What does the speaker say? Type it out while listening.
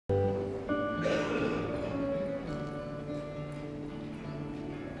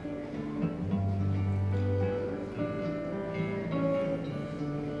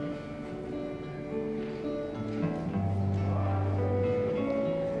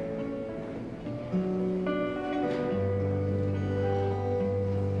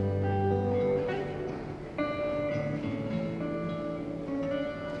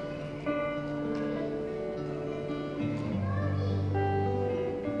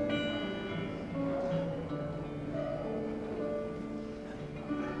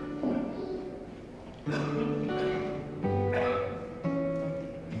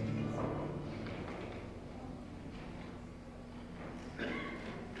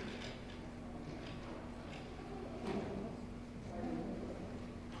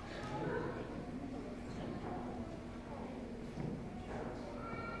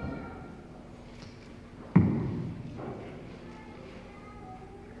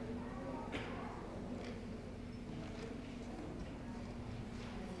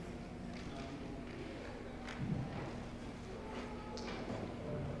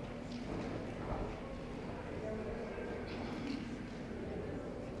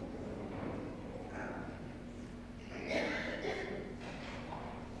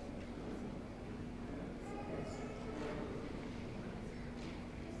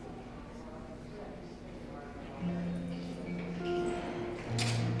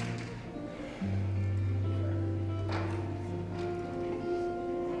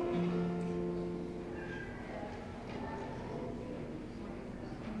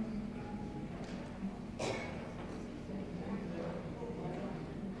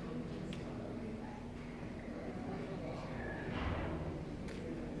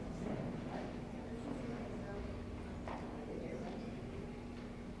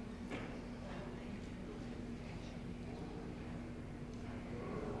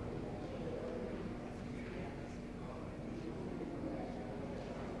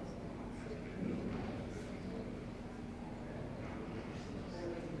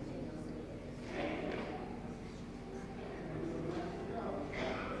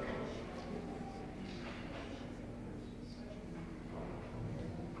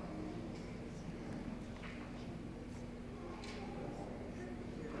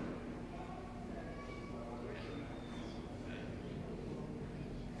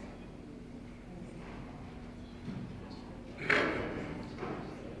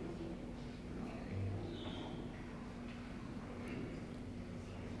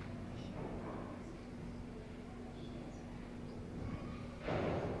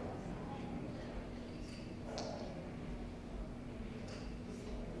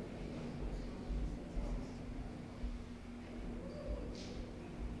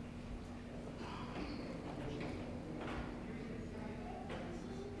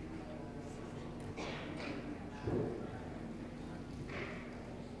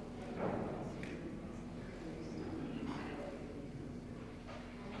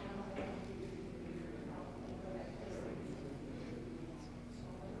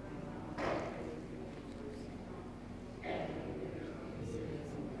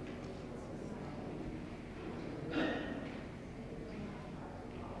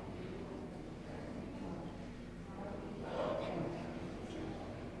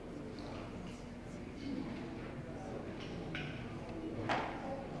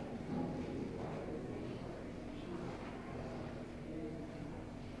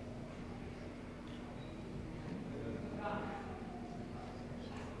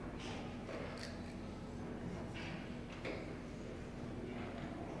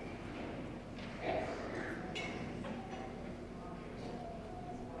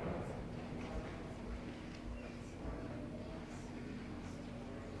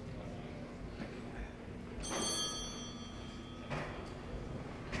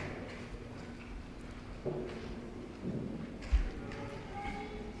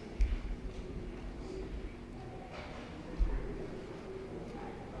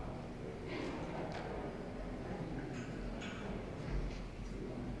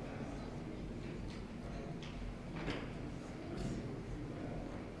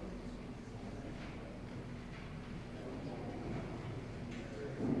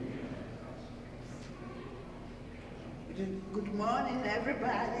Good morning,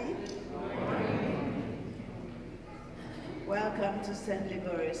 everybody. Good morning. Welcome to St.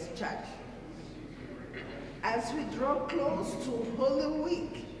 Liborius Church. As we draw close to Holy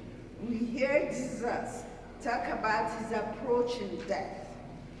Week, we hear Jesus talk about his approaching death.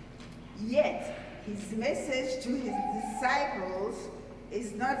 Yet, his message to his disciples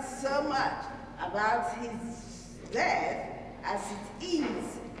is not so much about his death as it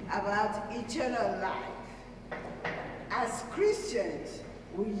is about eternal life. As Christians,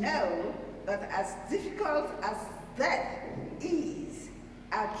 we know that as difficult as death is,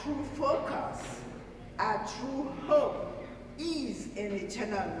 our true focus, our true hope is in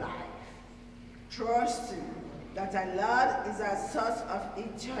eternal life, trusting that our Lord is our source of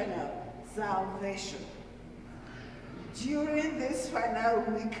eternal salvation. During this final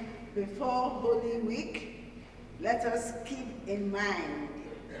week before Holy Week, let us keep in mind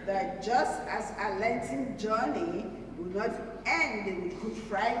that just as our Lenten journey will not end with Good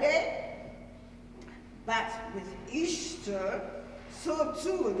Friday, but with Easter, so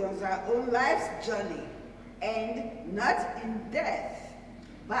too does our own life's journey end not in death,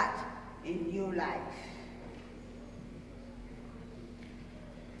 but in new life.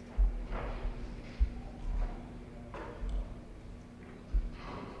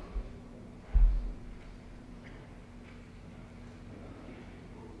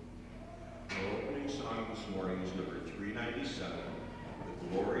 This morning is number 397,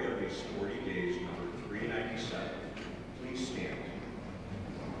 The Glory of His 40 Days, number 397. Please stand.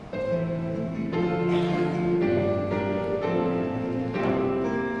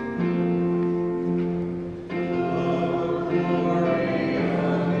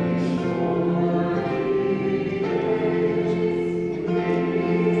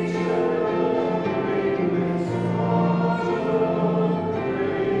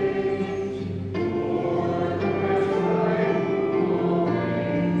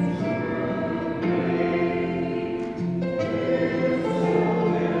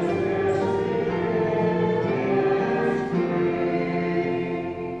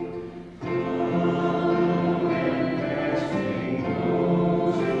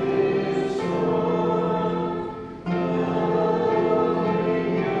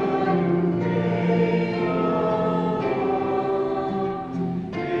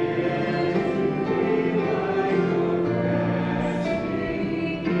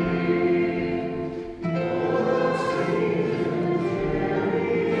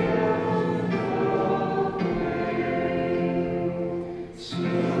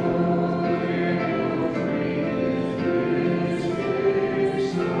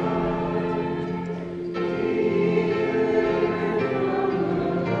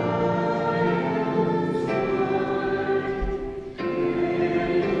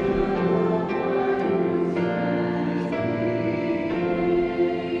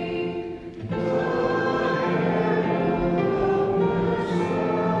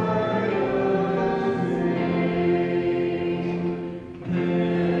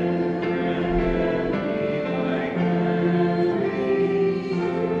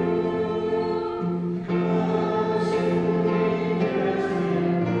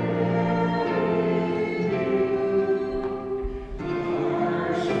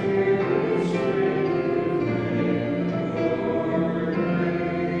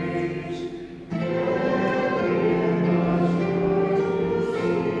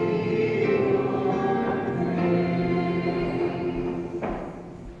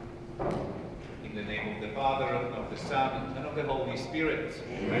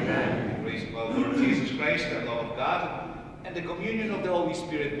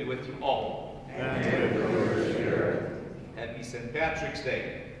 St. Patrick's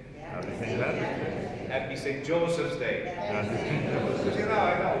Day. Happy St. Joseph's Day. Because you know,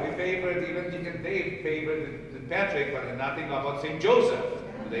 I know, we favored, even Deacon Dave favored St. Patrick, but nothing about St. Joseph.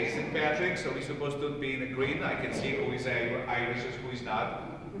 Today is St. Patrick, so we're supposed to be in agreement. I can see who is Irish and who is not.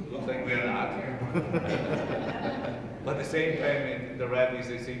 Looks like we're not. But at the same time, the rabbis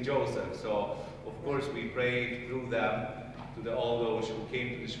say St. Joseph. So, of course, we pray through them to all those who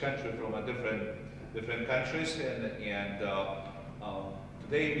came to this country from a different countries, and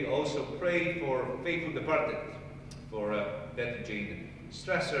today we also pray for faithful departed, for Betty Jane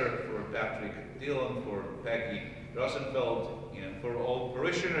Stresser, for Patrick Dillon, for Peggy Rosenfeld, and for all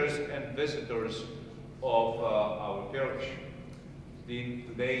parishioners and visitors of our parish.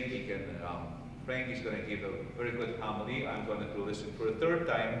 Today, Deacon Frank is going to give a very good homily. I'm going to listen for a third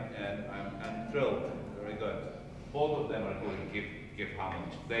time, and I'm thrilled. Very good. Both of them are going to give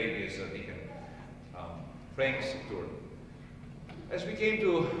homilies. Today is Deacon Frank's turn. As we came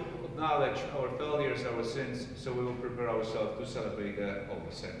to acknowledge our failures, our sins, so we will prepare ourselves to celebrate all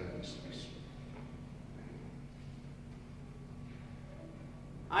the sacred mysteries.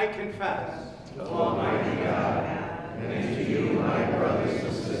 I confess To Almighty God, and to you, my brothers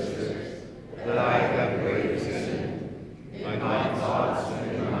and sisters, that I have greatly sinned in my thoughts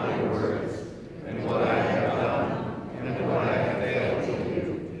and in my words, and what I have done and what I have failed to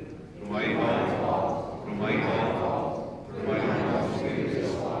do. Through my fault, through my fault, through my most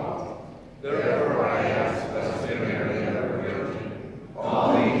grievous fault. Therefore I ask Blessed Mary, ever Virgin,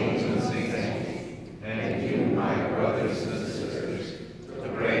 all angels and saints, and you, my brothers and sisters, to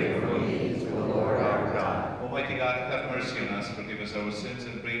pray for me to the Lord our God. Almighty God, have mercy on us, forgive us our sins,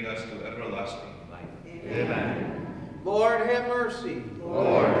 and bring us to everlasting life. Amen. Lord, have mercy.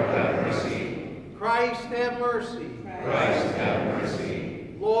 Lord, have mercy. Christ, have mercy. Christ, have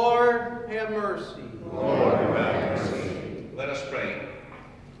mercy. Lord, have mercy. Lord, have mercy. Let us pray.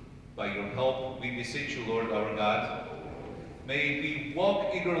 By your help, we beseech you, Lord our God, may we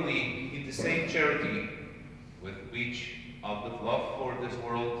walk eagerly in the same charity with which, out of love for this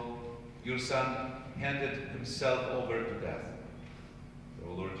world, your Son handed himself over to death.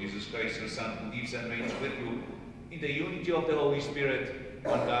 O Lord Jesus Christ, your Son, who lives and reigns with you in the unity of the Holy Spirit,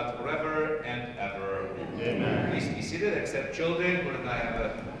 one God forever and ever. Amen. Please be seated, except children. We're going to have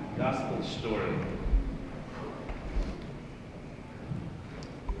a gospel story.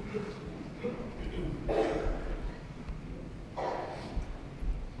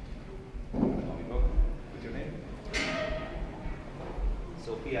 What's your name?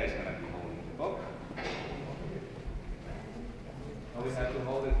 Sophia is going to be holding the book. Now we have to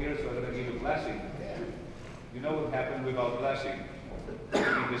hold it here, so I'm going to give you a blessing. You know what happened without blessing? It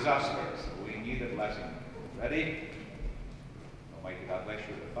would be disaster, so we need a blessing. Ready? Almighty God bless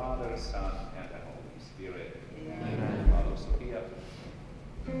you, the Father, Son, and the Holy Spirit. Amen. Follow Sophia.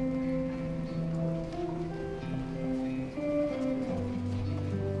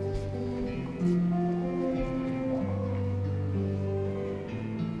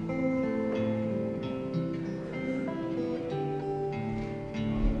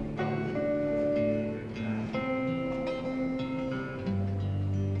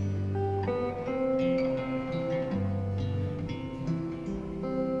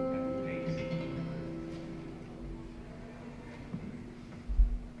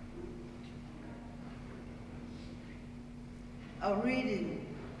 A reading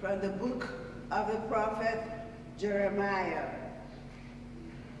from the book of the prophet Jeremiah.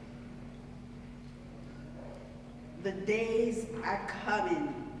 The days are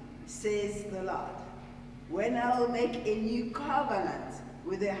coming, says the Lord, when I will make a new covenant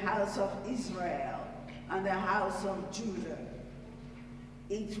with the house of Israel and the house of Judah.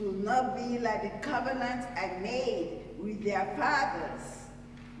 It will not be like the covenant I made with their fathers,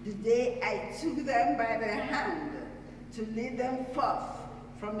 the day I took them by the hand to lead them forth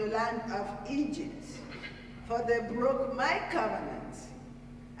from the land of Egypt. For they broke my covenant,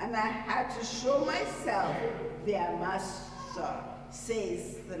 and I had to show myself their master,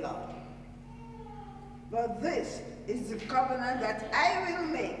 says the Lord. But this is the covenant that I will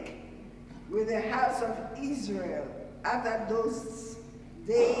make with the house of Israel after those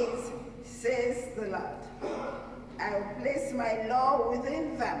days, says the Lord. I will place my law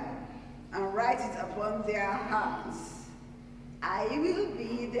within them and write it upon their hearts. I will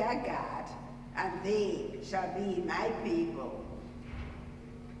be their God, and they shall be my people.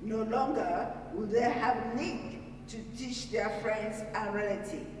 No longer will they have need to teach their friends and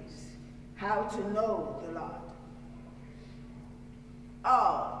relatives how to know the Lord.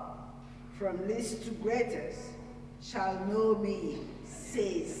 All, from least to greatest, shall know me,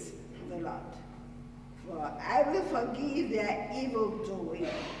 says the Lord. For I will forgive their evil doing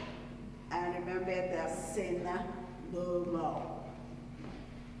and remember their sin no more.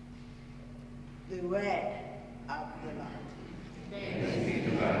 The word of the Lord. Thanks be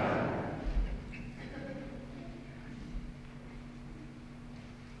to God.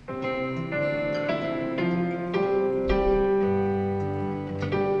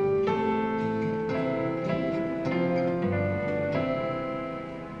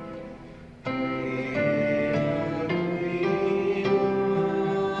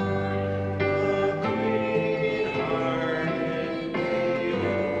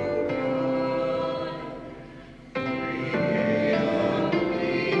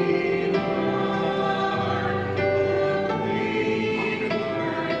 Create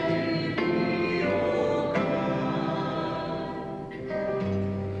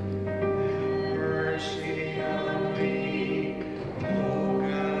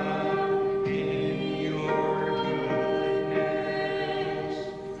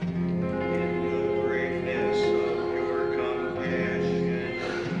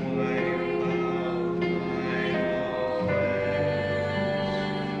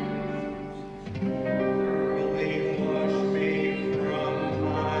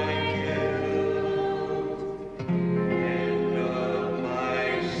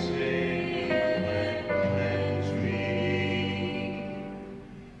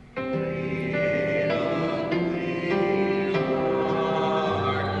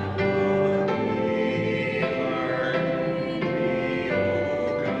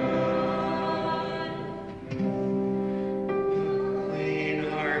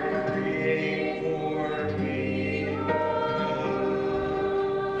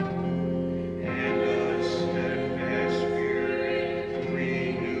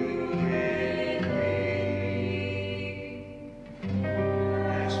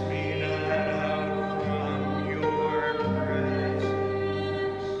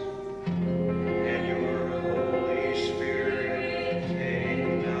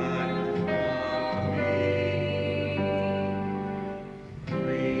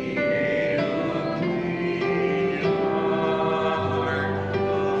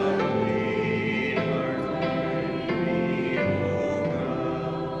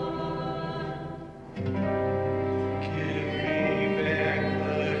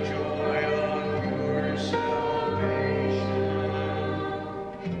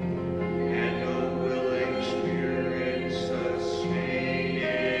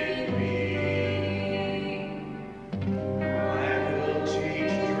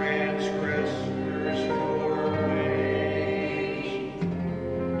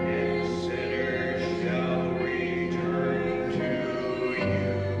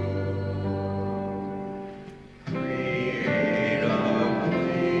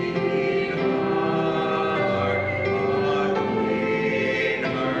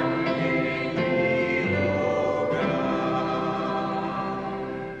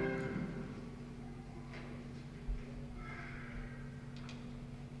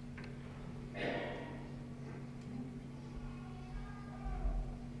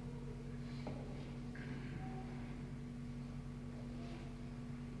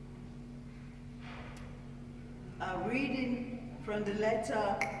reading from the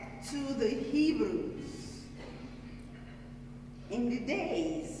letter to the Hebrews. In the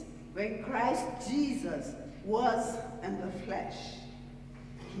days when Christ Jesus was in the flesh,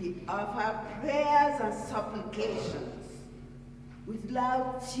 he offered prayers and supplications with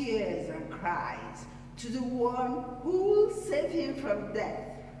loud tears and cries to the one who will save him from death.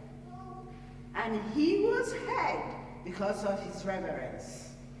 And he was heard because of his reverence.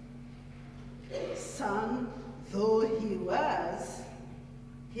 Son though he was,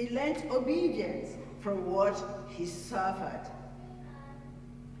 he learned obedience from what he suffered.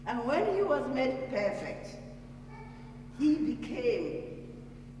 And when he was made perfect, he became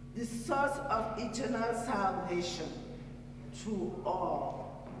the source of eternal salvation to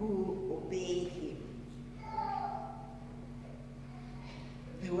all who obey him.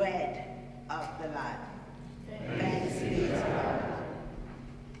 The word of the Lord. Thanks be to God.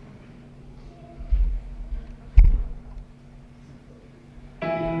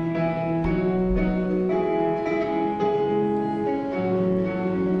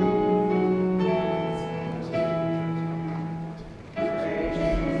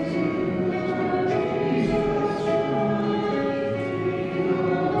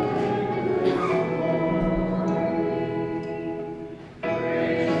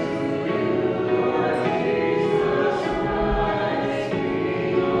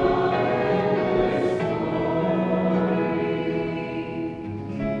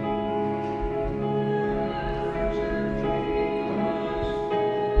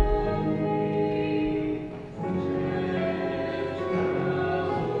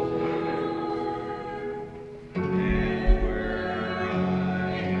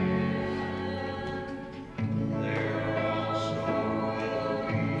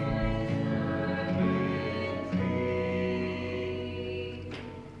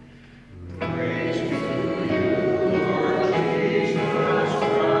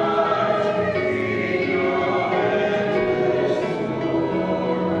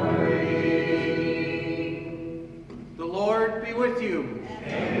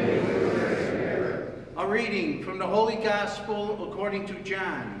 According to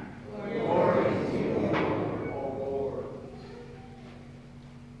John.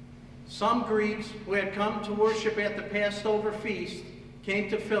 Some Greeks who had come to worship at the Passover feast came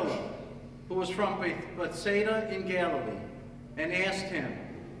to Philip, who was from Bethsaida in Galilee, and asked him,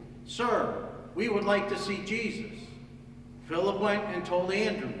 "Sir, we would like to see Jesus." Philip went and told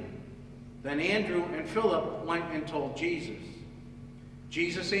Andrew. Then Andrew and Philip went and told Jesus.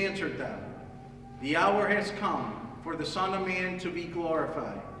 Jesus answered them, "The hour has come for the Son of Man to be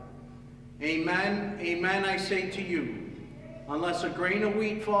glorified. Amen, amen, I say to you, unless a grain of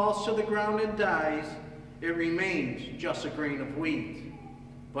wheat falls to the ground and dies, it remains just a grain of wheat.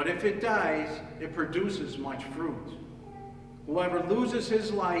 But if it dies, it produces much fruit. Whoever loves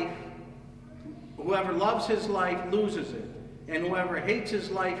his life loses it, and whoever hates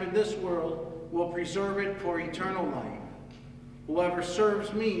his life in this world will preserve it for eternal life. Whoever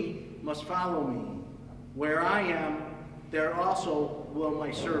serves me must follow me. Where I am, there also will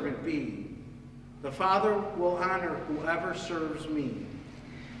my servant be. The Father will honor whoever serves me.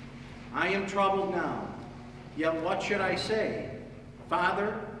 I am troubled now, yet what should I say?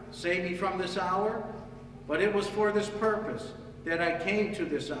 Father, save me from this hour? But it was for this purpose that I came to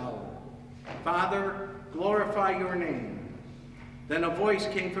this hour. Father, glorify your name." Then a voice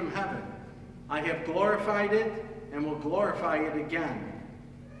came from heaven. "I have glorified it and will glorify it again."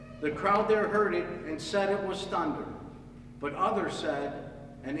 The crowd there heard it and said it was thunder. But others said,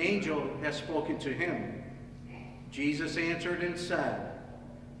 "An angel has spoken to him." Jesus answered and said,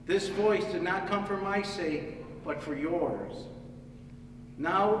 "This voice did not come for my sake, but for yours.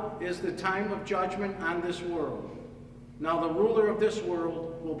 Now is the time of judgment on this world. Now the ruler of this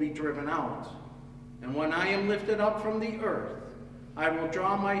world will be driven out. And when I am lifted up from the earth, I will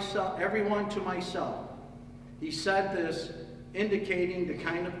draw everyone to myself." He said this, indicating the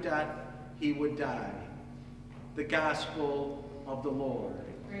kind of death he would die. The Gospel of the Lord.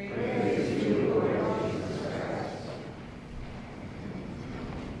 Praise to you, Lord Jesus Christ.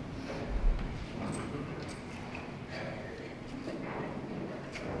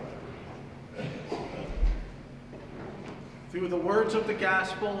 Through the words of the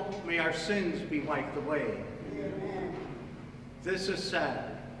Gospel, may our sins be wiped away. Amen. This is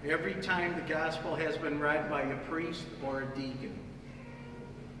said every time the Gospel has been read by a priest or a deacon.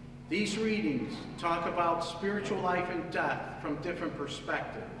 These readings talk about spiritual life and death from different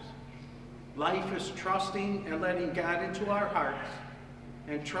perspectives. Life is trusting and letting God into our hearts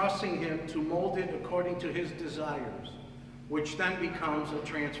and trusting him to mold it according to his desires, which then becomes a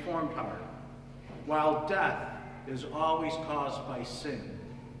transformed heart. While death is always caused by sin.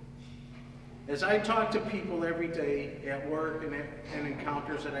 As I talk to people every day at work and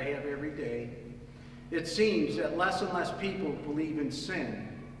encounters that I have every day, it seems that less and less people believe in sin.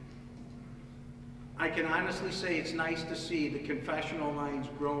 I can honestly say it's nice to see the confessional lines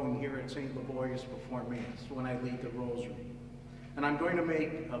growing here at St. Liborius before Mass when I lead the Rosary. And I'm going to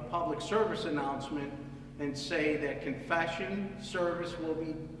make a public service announcement and say that confession service will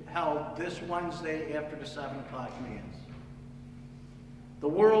be held this Wednesday after the 7 o'clock Mass. The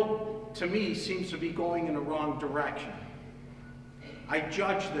world, to me, seems to be going in the wrong direction. I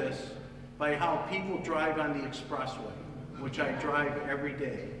judge this by how people drive on the expressway, which I drive every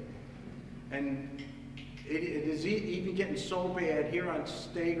day. And it is even getting so bad here on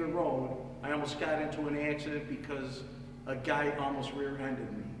Stager Road, I almost got into an accident because a guy almost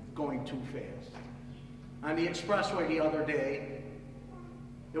rear-ended me, going too fast. On the expressway the other day,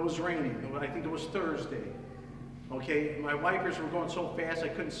 it was raining. I think it was Thursday. Okay, my wipers were going so fast I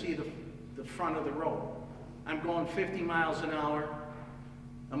couldn't see the front of the road. I'm going 50 miles an hour.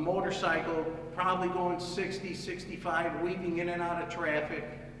 A motorcycle probably going 60, 65, weaving in and out of traffic.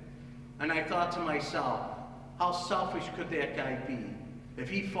 And I thought to myself, how selfish could that guy be? If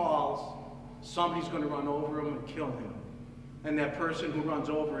he falls, somebody's going to run over him and kill him. And that person who runs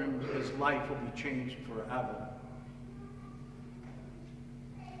over him, his life will be changed forever.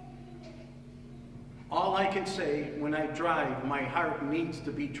 All I can say, when I drive, my heart needs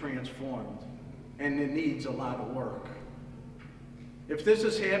to be transformed, and it needs a lot of work. If this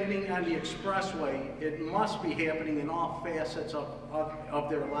is happening on the expressway, it must be happening in all facets of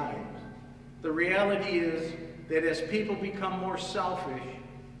their lives. The reality is that as people become more selfish,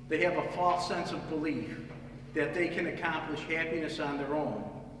 they have a false sense of belief that they can accomplish happiness on their own.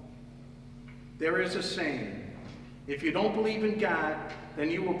 There is a saying, if you don't believe in God, then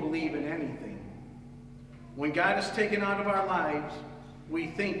you will believe in anything. When God is taken out of our lives, we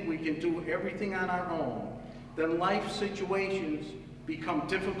think we can do everything on our own. Then life situations become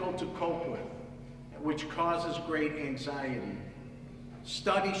difficult to cope with, which causes great anxiety.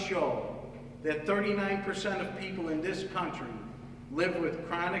 Studies show that 39% of people in this country live with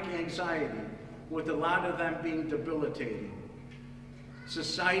chronic anxiety, with a lot of them being debilitating.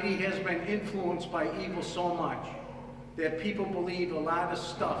 Society has been influenced by evil so much that people believe a lot of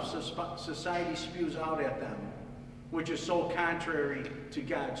stuff society spews out at them, which is so contrary to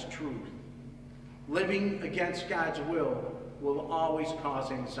God's truth. Living against God's will always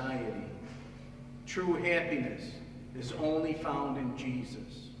cause anxiety. True happiness is only found in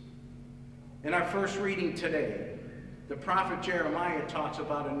Jesus. In our first reading today, the prophet Jeremiah talks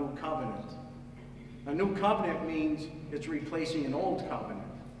about a new covenant. A new covenant means it's replacing an old covenant.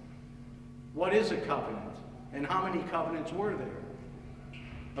 What is a covenant, and how many covenants were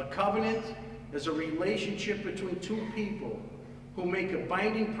there? A covenant is a relationship between two people who make a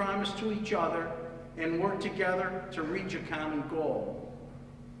binding promise to each other and work together to reach a common goal.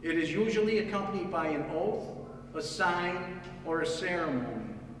 It is usually accompanied by an oath, a sign, or a ceremony.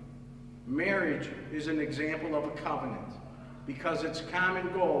 Marriage is an example of a covenant because its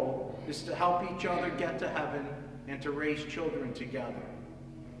common goal is to help each other get to heaven and to raise children together.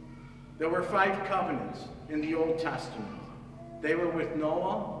 There were 5 covenants in the Old Testament. They were with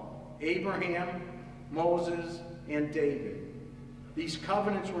Noah, Abraham, Moses, and David. These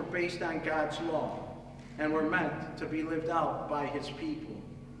covenants were based on God's law and were meant to be lived out by his people.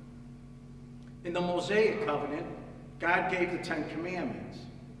 In the Mosaic covenant, God gave the 10 commandments.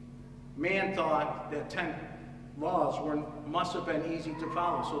 Man thought that 10 laws must have been easy to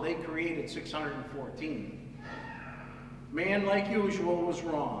follow, so they created 614. Man, like usual, was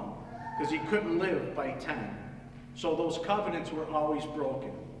wrong because he couldn't live by 10. So those covenants were always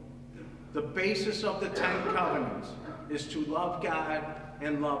broken. The basis of the 10 covenants is to love God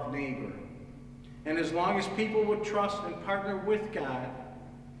and love neighbor. And as long as people would trust and partner with God,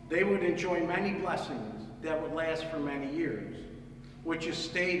 they would enjoy many blessings that would last for many years, which is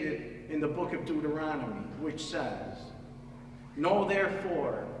stated in the book of Deuteronomy, which says, "Know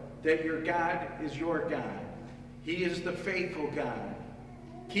therefore that your God is your God. He is the faithful God,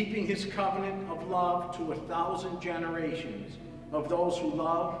 keeping his covenant of love to 1,000 generations of those who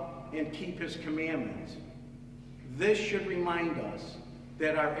love and keep his commandments." This should remind us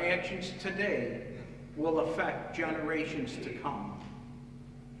that our actions today will affect generations to come.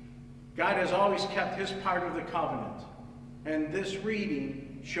 God has always kept his part of the covenant, and this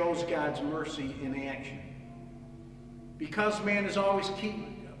reading shows God's mercy in action. Because man has always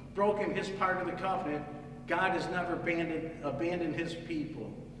broken his part of the covenant, God has never abandoned his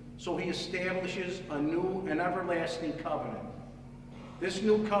people. So he establishes a new and everlasting covenant. This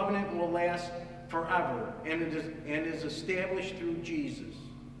new covenant will last forever, and is established through Jesus.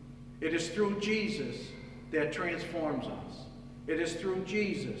 It is through Jesus that transforms us. It is through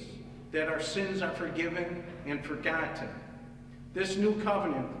Jesus that our sins are forgiven and forgotten. This new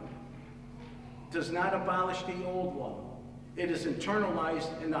covenant does not abolish the old one. It is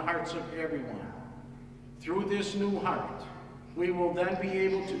internalized in the hearts of everyone. Through this new heart, we will then be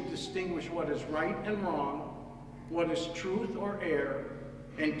able to distinguish what is right and wrong, what is truth or error,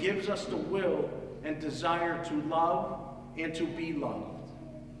 and gives us the will and desire to love and to be loved.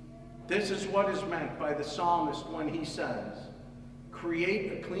 This is what is meant by the psalmist when he says,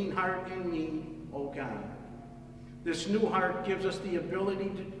 "Create a clean heart in me, O God." This new heart gives us the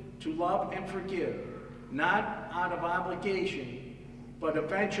ability to love and forgive, not out of obligation, but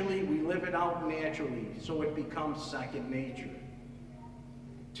eventually we live it out naturally, so it becomes second nature.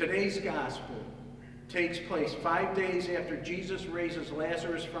 Today's gospel takes place 5 days after Jesus raises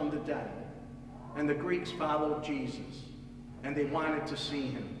Lazarus from the dead, and the Greeks followed Jesus, and they wanted to see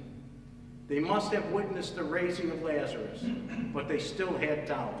him. They must have witnessed the raising of Lazarus, but they still had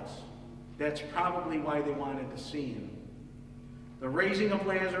doubts. That's probably why they wanted to see him. The raising of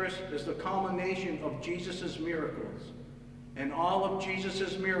Lazarus is the culmination of Jesus' miracles, and all of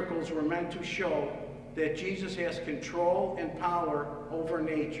Jesus' miracles were meant to show that Jesus has control and power over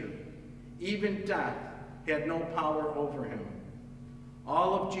nature. Even death had no power over him.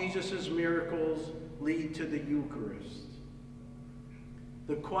 All of Jesus' miracles lead to the Eucharist.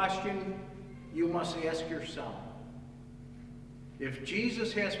 The question you must ask yourself: if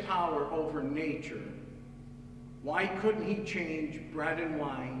Jesus has power over nature, why couldn't he change bread and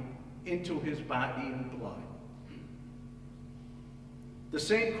wine into his body and blood? The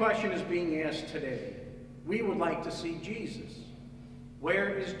same question is being asked today. We would like to see Jesus. Where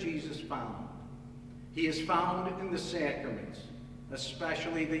is Jesus found? He is found in the sacraments,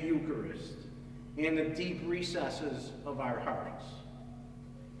 especially the Eucharist, and the deep recesses of our hearts.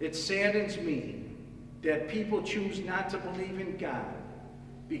 It saddens me that people choose not to believe in God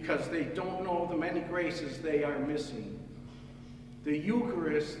because they don't know the many graces they are missing. The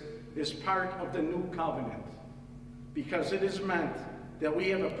Eucharist is part of the new covenant because it is meant that we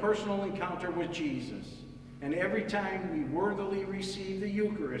have a personal encounter with Jesus. And every time we worthily receive the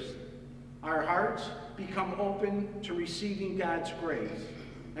Eucharist, our hearts become open to receiving God's grace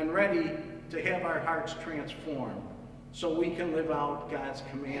and ready to have our hearts transformed so we can live out God's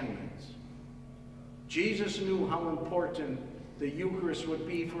commandments. Jesus knew how important the Eucharist would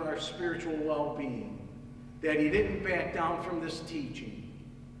be for our spiritual well-being, that he didn't back down from this teaching,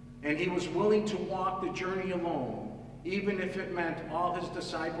 and he was willing to walk the journey alone, even if it meant all his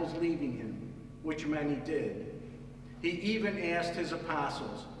disciples leaving him, which many did. He even asked his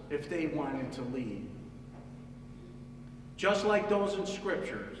apostles if they wanted to leave. Just like those in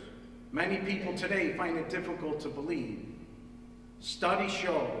scriptures, many people today find it difficult to believe. Studies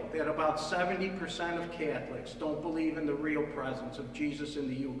show that about 70% of Catholics don't believe in the real presence of Jesus in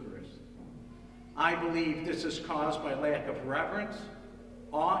the Eucharist. I believe this is caused by lack of reverence,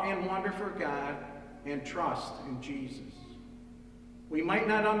 awe and wonder for God, and trust in Jesus. We might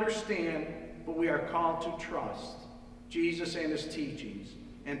not understand, but we are called to trust Jesus and his teachings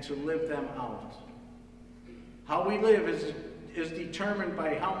and to live them out. How we live is determined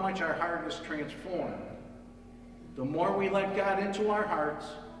by how much our heart is transformed. The more we let God into our hearts,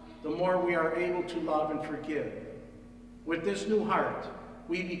 the more we are able to love and forgive. With this new heart,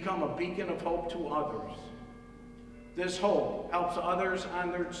 we become a beacon of hope to others. This hope helps others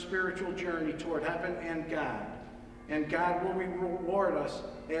on their spiritual journey toward heaven and God will reward us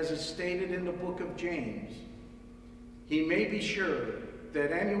as is stated in the book of James. He may be sure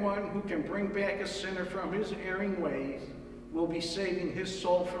that anyone who can bring back a sinner from his erring ways will be saving his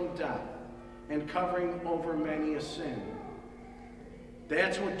soul from death and covering over many a sin.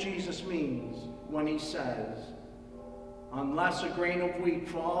 That's what Jesus means when he says, unless a grain of wheat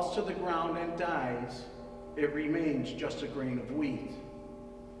falls to the ground and dies, it remains just a grain of wheat.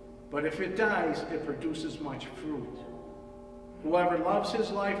 But if it dies, it produces much fruit. Whoever loves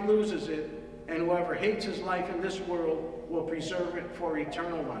his life loses it, and whoever hates his life in this world will preserve it for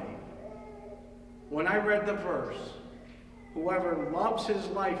eternal life. When I read the verse, whoever loves his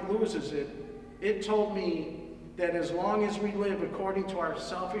life loses it, it told me that as long as we live according to our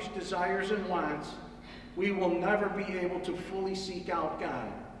selfish desires and wants, we will never be able to fully seek out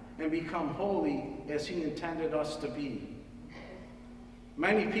God and become holy as he intended us to be.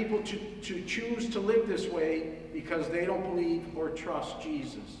 Many people choose to live this way because they don't believe or trust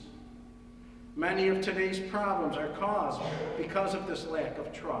Jesus. Many of today's problems are caused because of this lack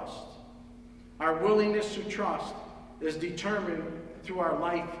of trust. Our willingness to trust is determined through our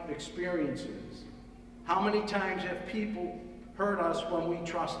life experiences. How many times have people hurt us when we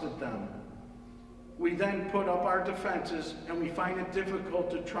trusted them? We then put up our defenses and we find it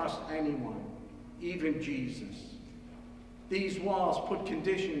difficult to trust anyone, even Jesus. These walls put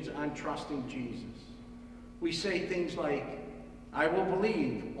conditions on trusting Jesus. We say things like, I will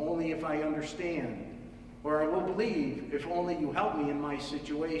believe only if I understand, or I will believe if only you help me in my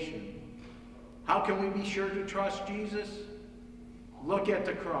situation. How can we be sure to trust Jesus? Look at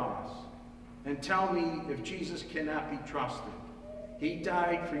the cross and tell me if Jesus cannot be trusted. He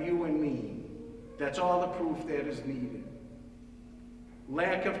died for you and me. That's all the proof that is needed.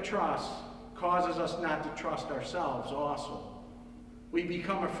 Lack of trust causes us not to trust ourselves also. We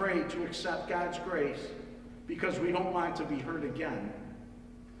become afraid to accept God's grace because we don't want to be hurt again.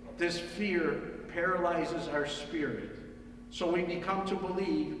 This fear paralyzes our spirit, so we become to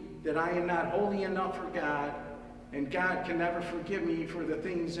believe that I am not holy enough for God, and God can never forgive me for the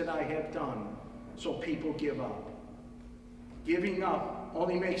things that I have done, so people give up. Giving up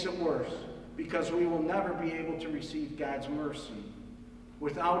only makes it worse, because we will never be able to receive God's mercy.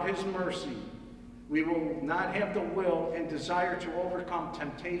 Without his mercy, we will not have the will and desire to overcome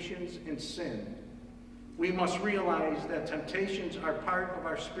temptations and sin. We must realize that temptations are part of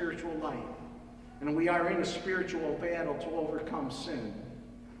our spiritual life, and we are in a spiritual battle to overcome sin.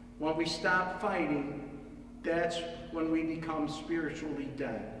 When we stop fighting, that's when we become spiritually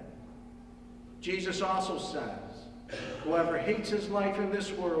dead. Jesus also says, whoever hates his life in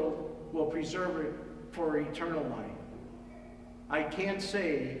this world will preserve it for eternal life. I can't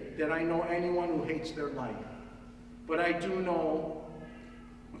say that I know anyone who hates their life, but I do know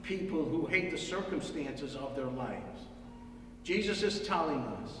people who hate the circumstances of their lives. Jesus is telling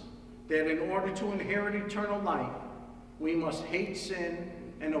us that in order to inherit eternal life, we must hate sin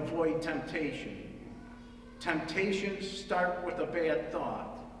and avoid temptation. Temptations start with a bad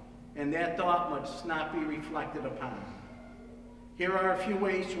thought, and that thought must not be reflected upon. Here are a few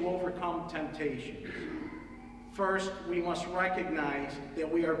ways to overcome temptations. First, we must recognize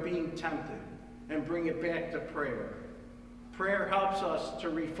that we are being tempted and bring it back to prayer. Prayer helps us to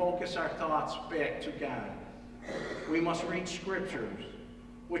refocus our thoughts back to God. We must read scriptures,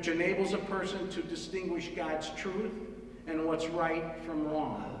 which enables a person to distinguish God's truth and what's right from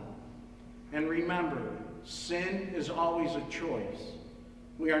wrong. And remember, sin is always a choice.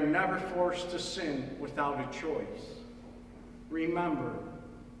 We are never forced to sin without a choice. Remember,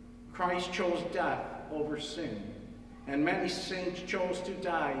 Christ chose death over sin, and many saints chose to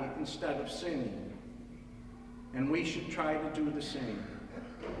die instead of sinning. And we should try to do the same.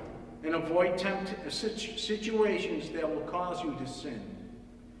 And avoid situations that will cause you to sin.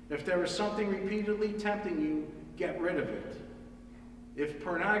 If there is something repeatedly tempting you, get rid of it. If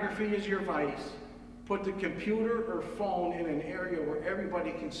pornography is your vice, put the computer or phone in an area where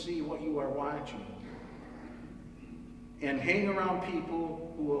everybody can see what you are watching. And hang around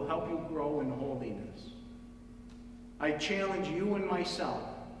people who will help you grow in holiness. I challenge you and myself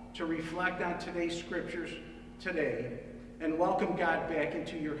to reflect on today's scriptures today and welcome God back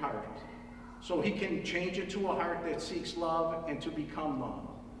into your heart so he can change it to a heart that seeks love and to become love.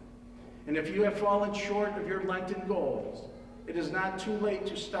 And if you have fallen short of your Lenten goals, it is not too late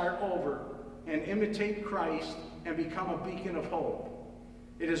to start over and imitate Christ and become a beacon of hope.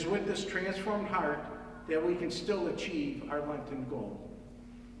 It is with this transformed heart that we can still achieve our Lenten goal.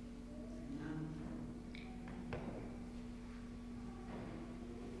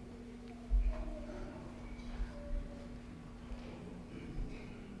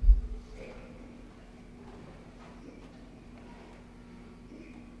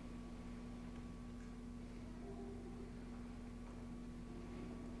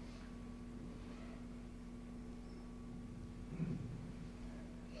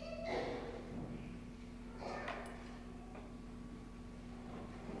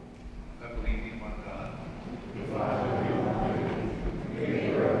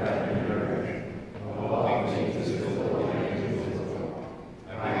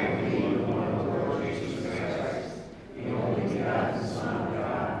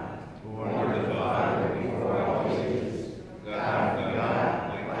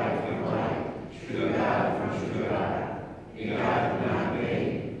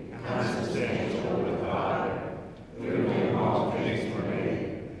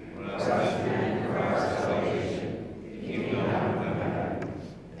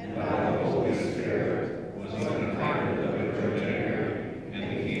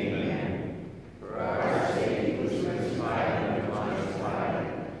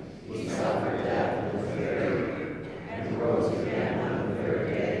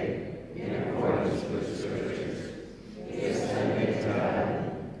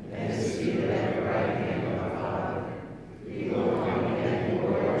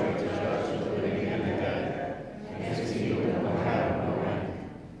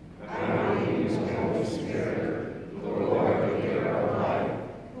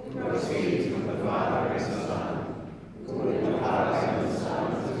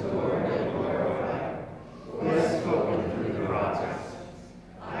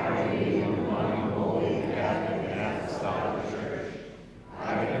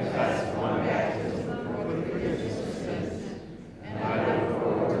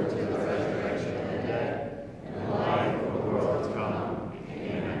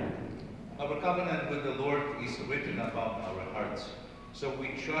 covenant with the Lord is written upon our hearts, so we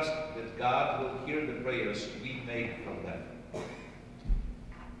trust that God will hear the prayers we make from them.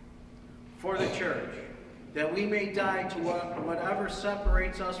 For the church, that we may die to whatever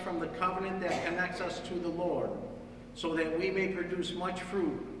separates us from the covenant that connects us to the Lord, so that we may produce much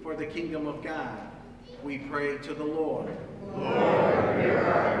fruit for the kingdom of God. We pray to the Lord. Lord, hear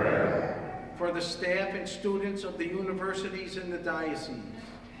our prayer. For the staff and students of the universities in the diocese,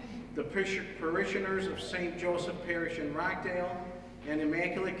 the parishioners of St. Joseph Parish in Rockdale and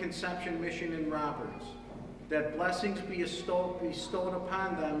Immaculate Conception Mission in Roberts, that blessings be bestowed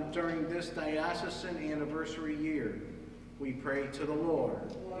upon them during this diocesan anniversary year. We pray to the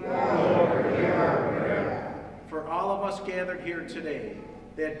Lord. Lord, hear our prayer. For all of us gathered here today,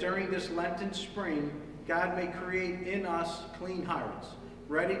 that during this Lenten spring, God may create in us clean hearts,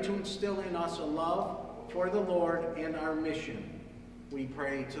 ready to instill in us a love for the Lord and our mission. We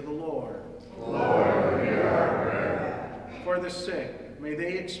pray to the Lord. Lord, hear our prayer. For the sick, may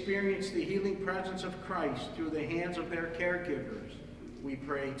they experience the healing presence of Christ through the hands of their caregivers. We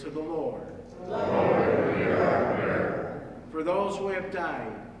pray to the Lord. Lord, hear our prayer. For those who have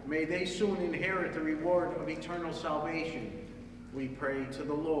died, may they soon inherit the reward of eternal salvation. We pray to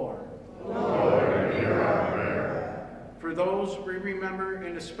the Lord. Lord, hear our prayer. For those we remember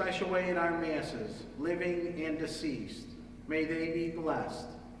in a special way in our masses, living and deceased, may they be blessed,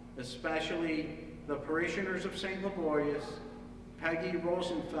 especially the parishioners of St. Laborius, Peggy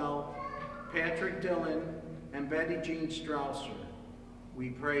Rosenfeld, Patrick Dillon, and Betty Jean Strausser. We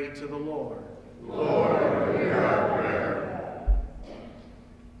pray to the Lord. Lord, hear our prayer.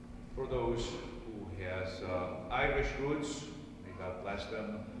 For those who has Irish roots, may God bless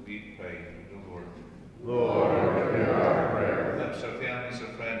them. We pray to the Lord. Lord, hear our prayer. Bless our families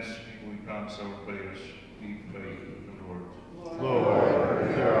and friends, we promise our prayers. We pray to the Lord.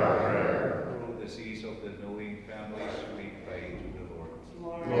 Lord, hear our prayer. For the decease of the knowing families, we pray to the Lord.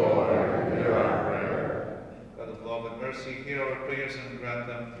 Lord, hear our prayer. God of love and mercy, hear our prayers and grant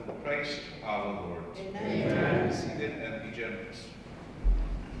them through Christ our Lord. Amen. Be seated and be generous.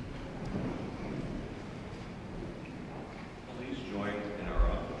 Please join in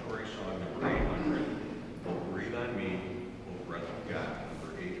our offertory song number 800, "Oh Breathe on Me, O Breath of God,"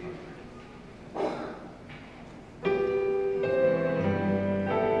 number 800.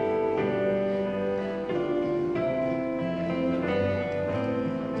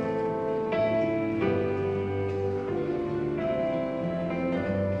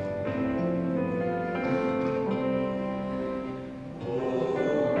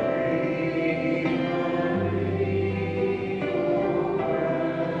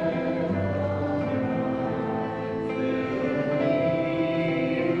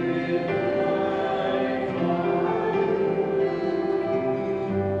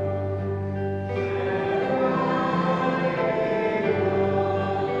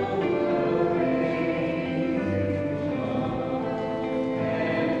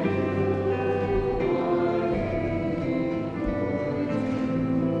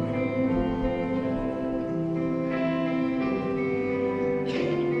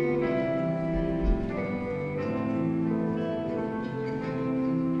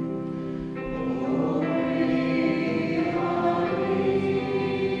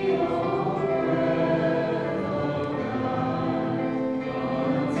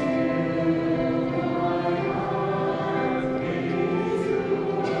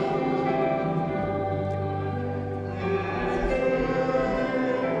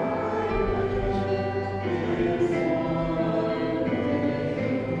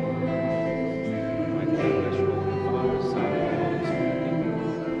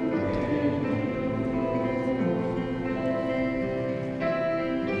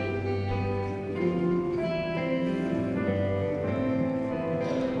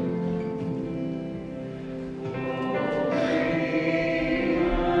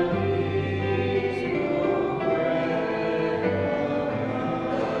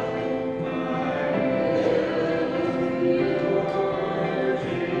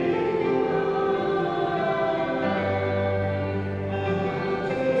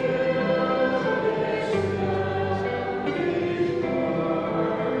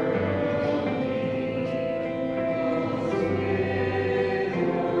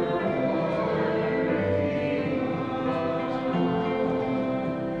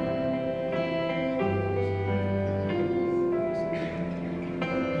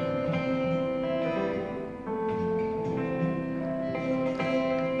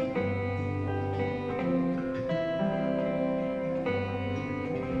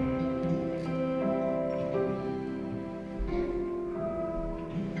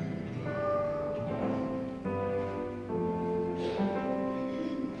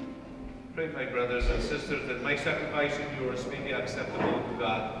 with my brothers and sisters, that my sacrifice and yours may be acceptable to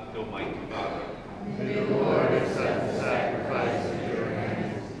God, the Almighty Father. May the Lord accept the sacrifice of your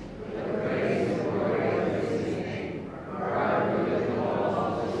hands, for the praise and glory of his name, for our good and the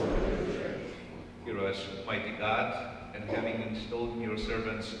laws of the Church. Hear us, mighty God, and having installed in your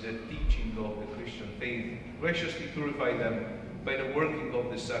servants the teaching of the Christian faith, graciously purify them by the working of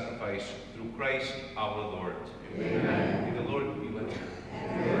this sacrifice through Christ our Lord. Amen. May the Lord be with you.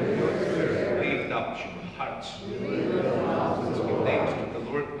 And with your spirit, Lift up your hearts. we lift them up to Let's the give Lord. thanks to the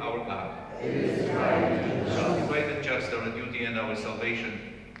Lord our God. It is right and just. Right and just our duty and our salvation,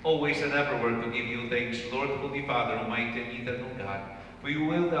 always and everywhere to give you thanks, Lord, Holy Father, Almighty and eternal God. For you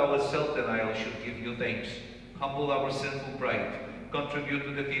willed our self-denial should give you thanks, humble our sinful pride, contribute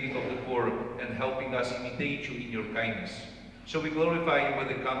to the feeding of the poor, and helping us imitate you in your kindness. So we glorify you with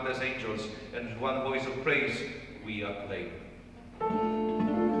the countless angels, and with one voice of praise we acclaim.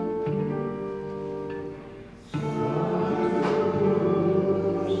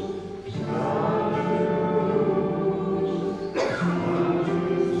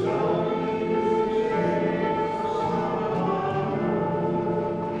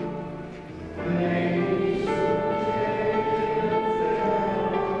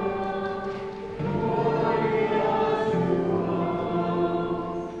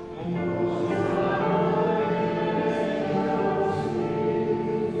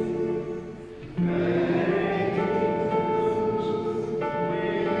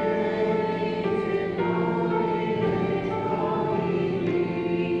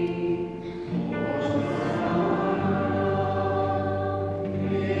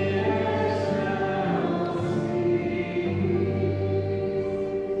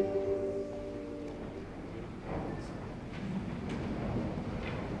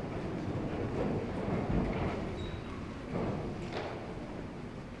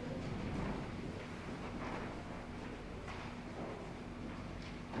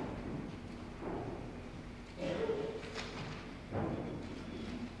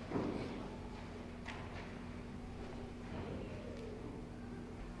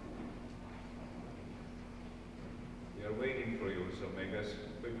 We are waiting for you, so make us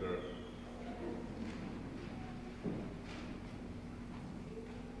quicker.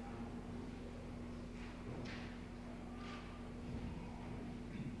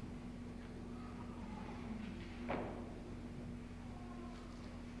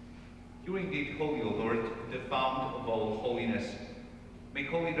 You are indeed holy, O Lord, the fount of all holiness. Make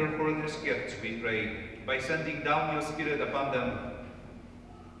holy therefore these gifts, we pray, by sending down your Spirit upon them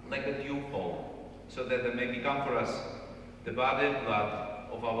like a dewfall, so that they may become for us the body and blood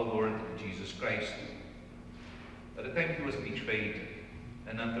of our Lord Jesus Christ. At the time he was betrayed,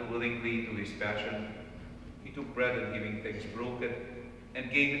 and entered willingly into his passion, he took bread and giving thanks broke it,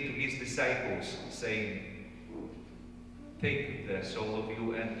 and gave it to his disciples, saying, "Take this, all of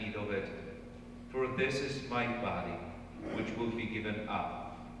you, and eat of it, for this is my body, which will be given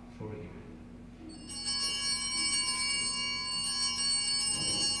up for you."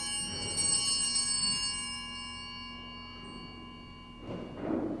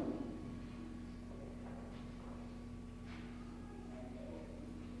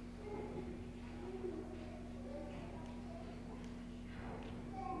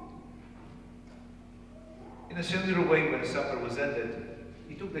 In a similar way, when supper was ended,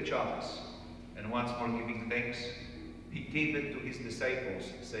 he took the chalice, and once more giving thanks, he gave it to his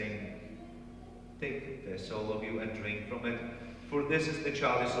disciples, saying, "Take this, all of you, and drink from it, for this is the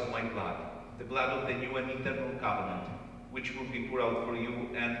chalice of my blood, the blood of the new and eternal covenant, which will be poured out for you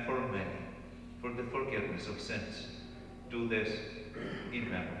and for many, for the forgiveness of sins. Do this in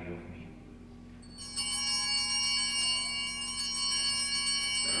memory of me."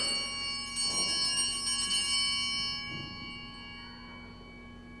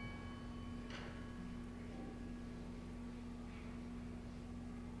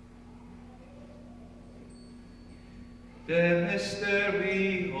 The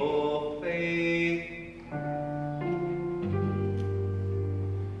mystery of faith.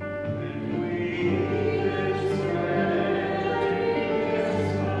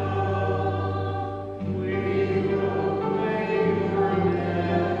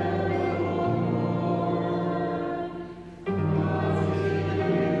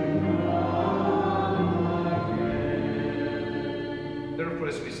 Therefore,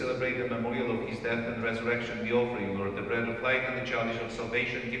 as we celebrate the memorial of his death and resurrection, we offer you, Lord, the bread of life and the chalice of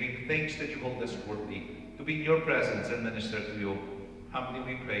salvation, giving thanks that you hold us worthy to be in your presence and minister to you. Humbly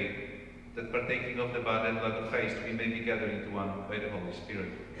we pray that partaking of the body and blood of Christ, we may be gathered into one by the Holy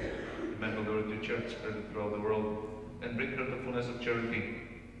Spirit. Remember, Lord, your church spread throughout the world, and bring her to fullness of charity,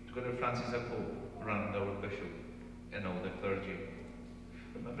 Together Francis our Pope, Rand our Bishop, and all the clergy.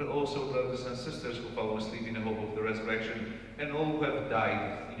 Remember also brothers and sisters who follow asleep in the hope of the resurrection, and all who have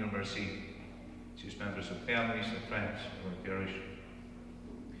died in your mercy. Choose members of families and friends who have perished.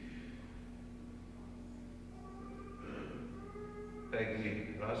 Peggy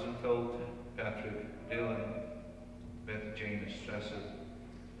Rosenfeld, Patrick Dillon, Betty Jane Strasser.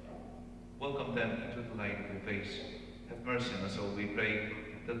 Welcome them into the light of your face. Have mercy on us all, we pray,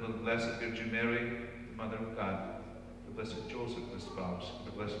 that with the Blessed Virgin Mary, the Mother of God, the Blessed Joseph, the spouse,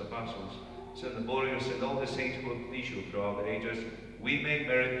 the blessed apostles, Saint Liborius, and all the saints who have pleased you throughout the ages, we may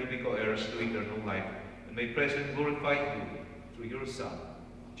merit to be co-heirs to eternal life, and may praise and glorify you through your Son,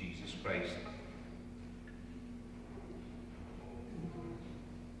 Jesus Christ.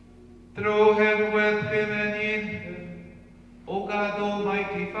 Through him, with him, and in him, O God,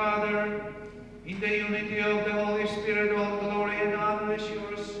 Almighty Father, in the unity of the Holy Spirit, all glory and honor is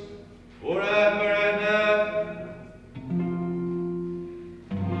yours, forever and ever.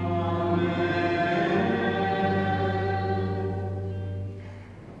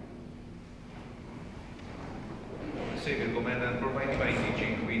 Savior, command and provide by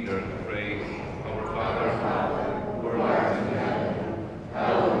teaching reader, pray, our Father, who art in heaven,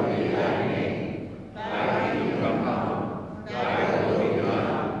 hallowed be thy name. Thy kingdom come, thy will be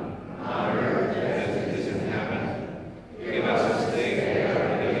done, on earth as it is in heaven. Give us this day our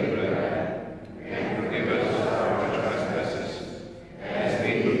daily bread, and forgive us our trespasses, as we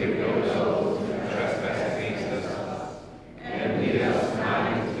forgive those who trespass against us. And lead us not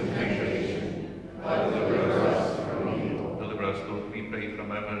into temptation, but deliver us from evil. Deliver us, Lord, we pray,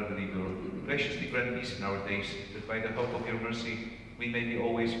 from our believer. Graciously grant peace in our days, that by the help of your mercy we may be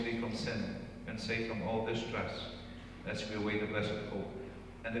always free from sin and safe from all distress, as we await the blessed hope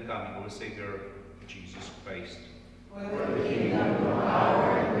and the coming of our Savior, Jesus Christ. For the kingdom, the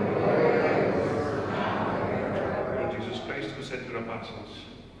power, and the glory are yours now and forever. Lord Jesus Christ, who said to your apostles,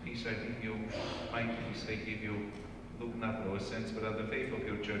 peace I leave you, my peace I give you. Look not on our sins, but on the faith of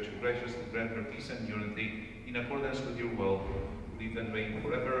your church, who graciously grant her peace and unity in accordance with your will, who live and reign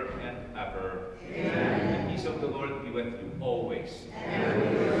forever and ever. Amen. The peace of the Lord be with you always. And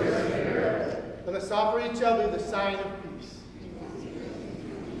with your spirit. Let us offer each other the sign of peace.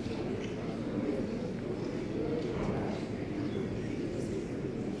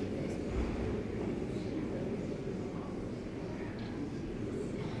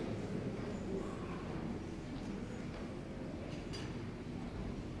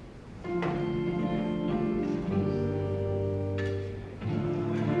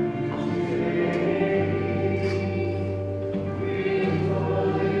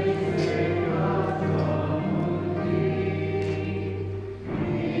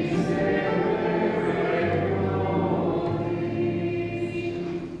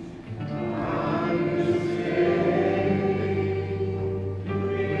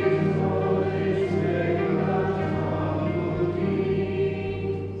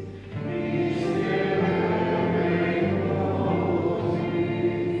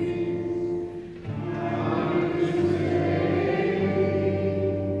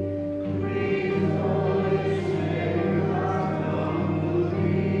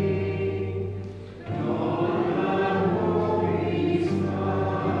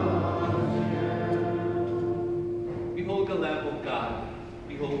 Behold the Lamb of God.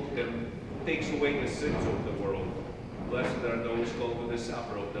 Behold him, who takes away the sins of the world. Blessed are those called to the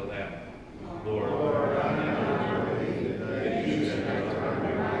supper of the Lamb. Lord, I am not worthy that you should enter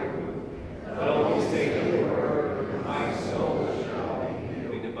under my roof, but only say the word, and my soul shall be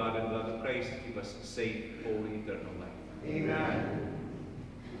healed. With the body and blood of Christ, give us safe, holy, eternal life. Amen.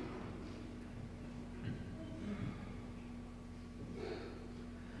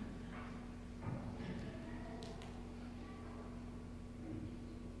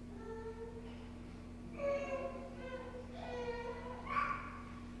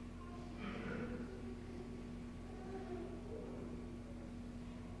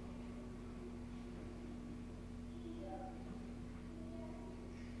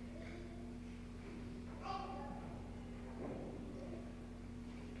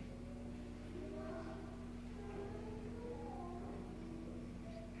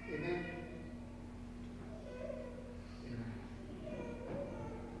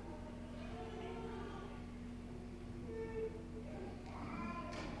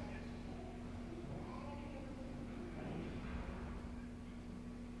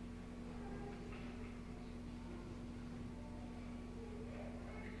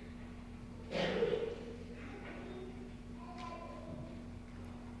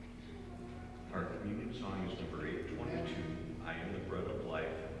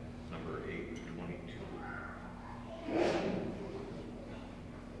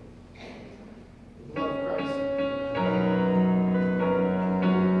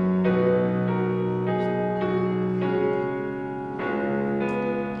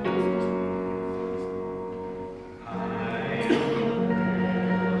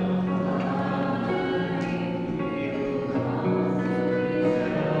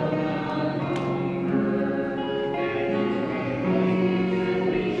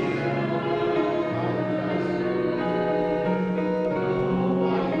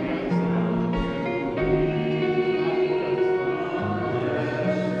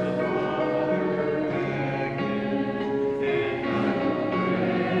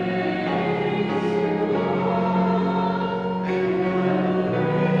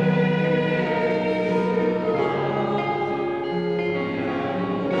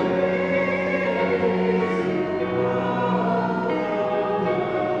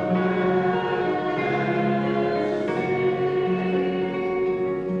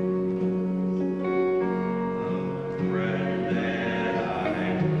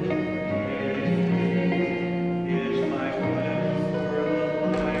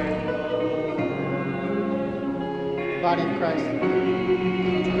 body of Christ.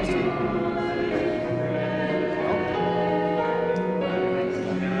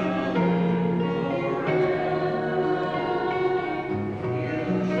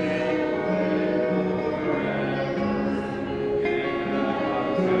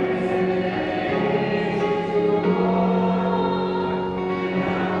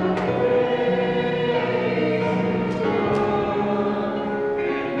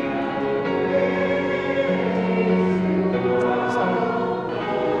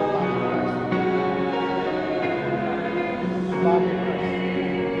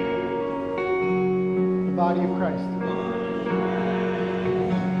 Body of Christ.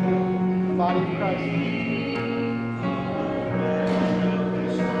 The body of Christ. The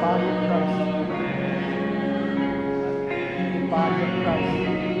body of Christ. The body of Christ.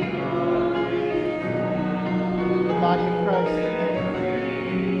 The body of Christ.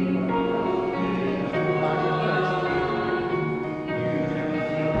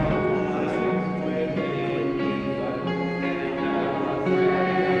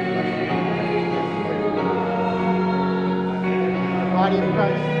 The body of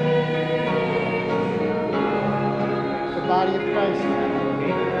Christ. Body of Christ.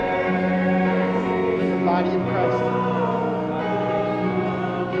 The body of Christ.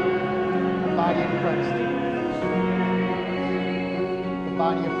 The body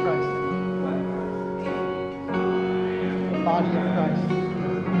of Christ.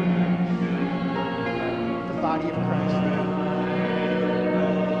 The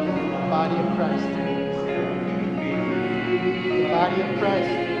body of Christ. The body of Christ. The body of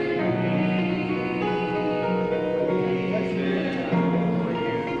Christ.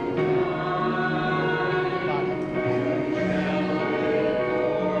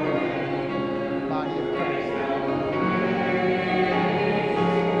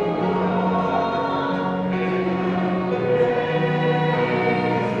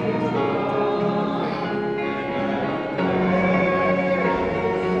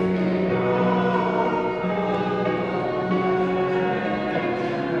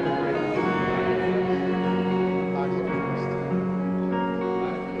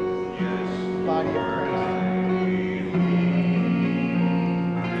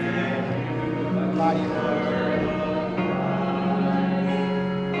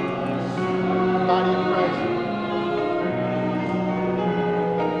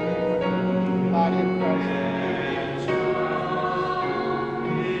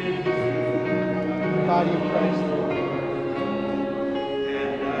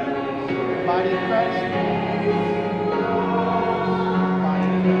 The body of Christ. The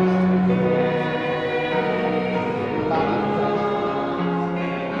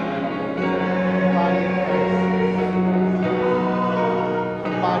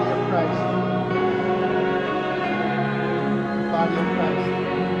body of Christ.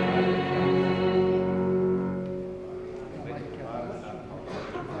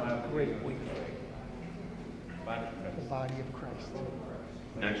 The body of Christ.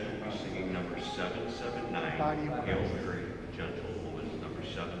 Next we'll be singing number 779, Hail Mary, Gentle Woman, number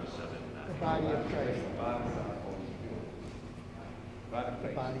 779. The body of Christ. The body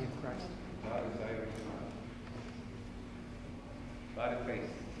of Christ. Body of Christ.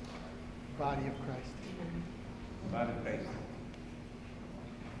 Body of Christ. Body of Christ.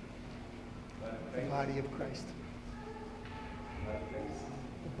 The body of Christ.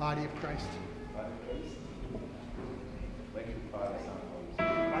 The body of Christ. Thank you, Father, Son,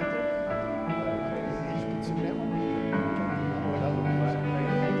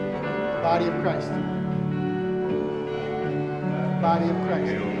 Body of Christ. Body of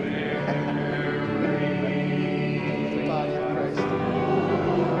Christ. Body of Christ.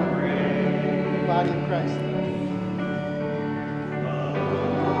 Body of Christ.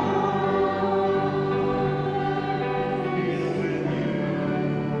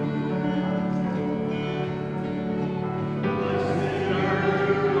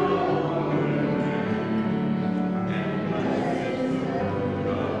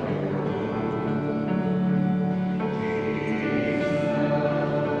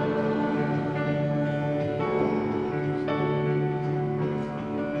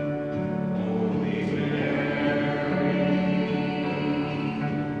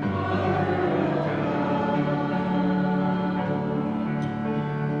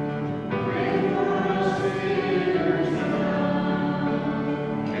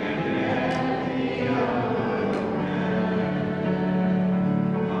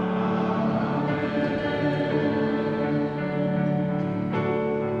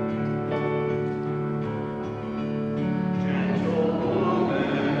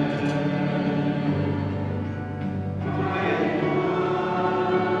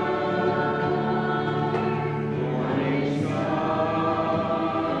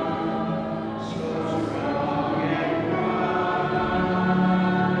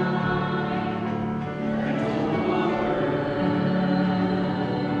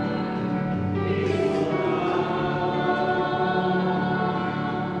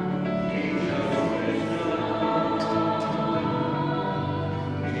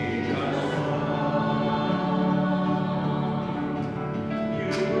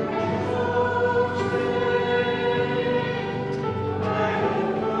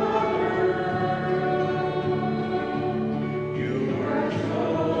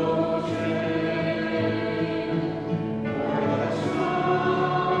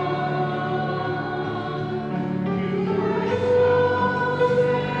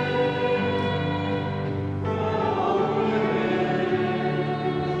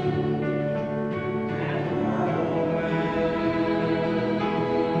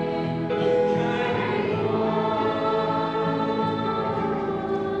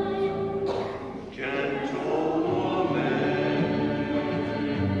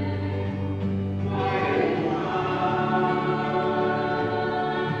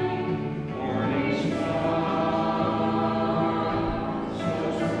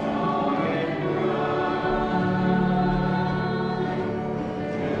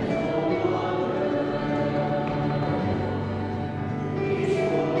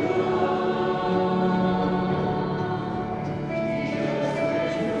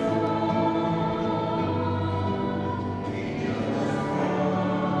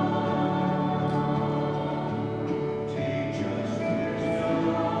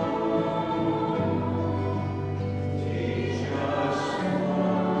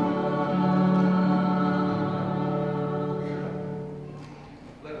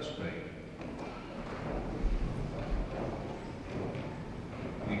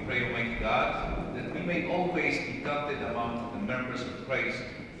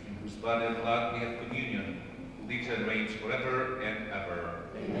 whose body and blood we have communion, who lives and reigns forever and ever.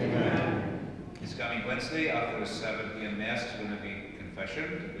 Amen. This coming Wednesday, after the 7 p.m. Mass, is going to be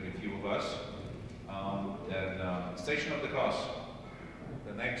confession with a few of us. Then Station of the Cross.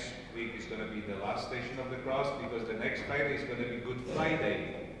 The next week is going to be the last Station of the Cross, because the next Friday is going to be Good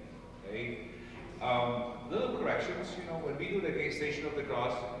Friday. Okay? Little corrections, when we do the Station of the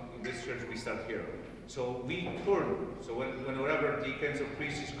Cross, in this church we start here. So we turn. So whenever deacons or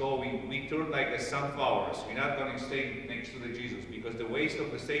priests go, we turn like the sunflowers. We're not going to stay next to the Jesus, because the waist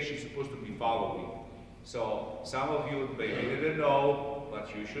of the station is supposed to be following. So some of you maybe didn't know,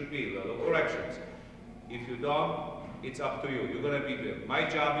 but you should be. Little corrections. If you don't, it's up to you. You're going to be there. My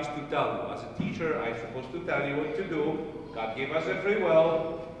job is to tell you. As a teacher, I'm supposed to tell you what to do. God gave us a free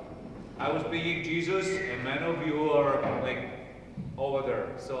will. I was being Jesus, and many of you are like over there.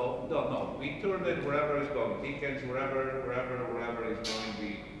 So no. We turn it wherever it's going. Deacons, wherever it's going to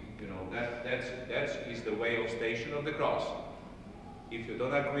be. That is the way of Station of the Cross. If you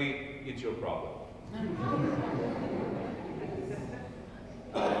don't agree, it's your problem.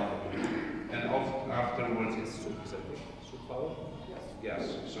 And afterwards, it's soup. Is that soup follow?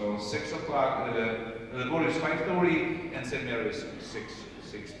 Yes. So 6 o'clock. The board is 5:30, and St. Mary's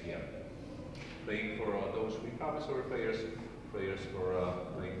 6 p.m. Praying for those we promise, or prayers for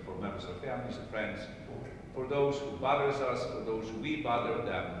praying for members of families and friends, for those who bothers us, for those who we bother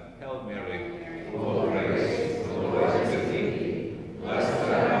them. Hail Mary, full of grace, the Lord is with thee. Blessed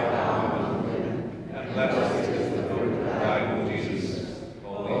art thou among women, and blessed is the fruit of thy womb, Jesus.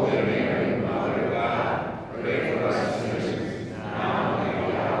 Holy Mary, Mother of God, pray for us sinners, now and at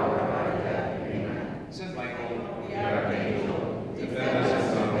the hour of our death. Amen. Saint Michael, the archangel, defend us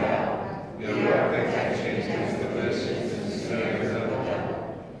from hell. We are protection against the blessings and snares of the devil.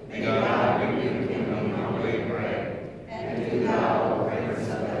 May God give you kingdom humbly pray. And do thou, Prince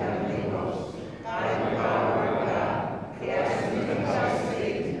of the heavenly host, by the power of God, cast into hell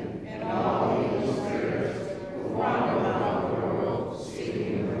Satan and all evil spirits who wander about the world,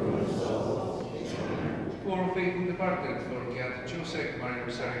 seeking the ruin of souls. Amen. For faithful departed, for Beat Ciusek, Maria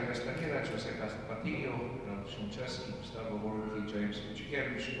Rosaria Castanera, Ciusek Patillo, Szumczewski, Gustavo Borgi, James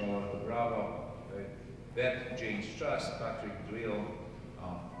Kuczykiewicz, Barbara Bravo, Beth James Trust, Patrick Drill,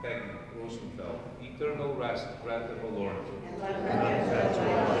 Peggy Rosenfeld. Eternal rest, grant them, O Lord.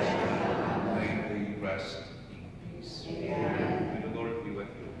 May they rest in peace. Amen. May the Lord be with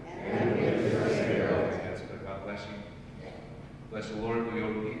you. And with your spirit. God bless you. Bless the Lord,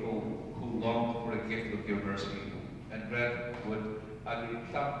 your people who long for the gift of your mercy, and grant what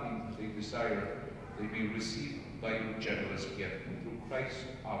unreluctantly they desire, they may receive by your generous gift through Christ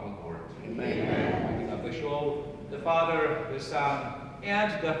our Lord. Amen. God bless you all, the Father, the Son,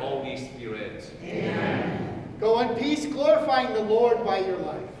 and the Holy Spirit. Amen. Go in peace, glorifying the Lord by your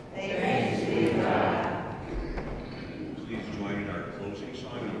life. Thanks be to God. Please join in our closing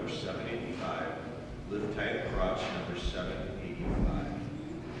song, number 785, Lift Thy Cross, number 785.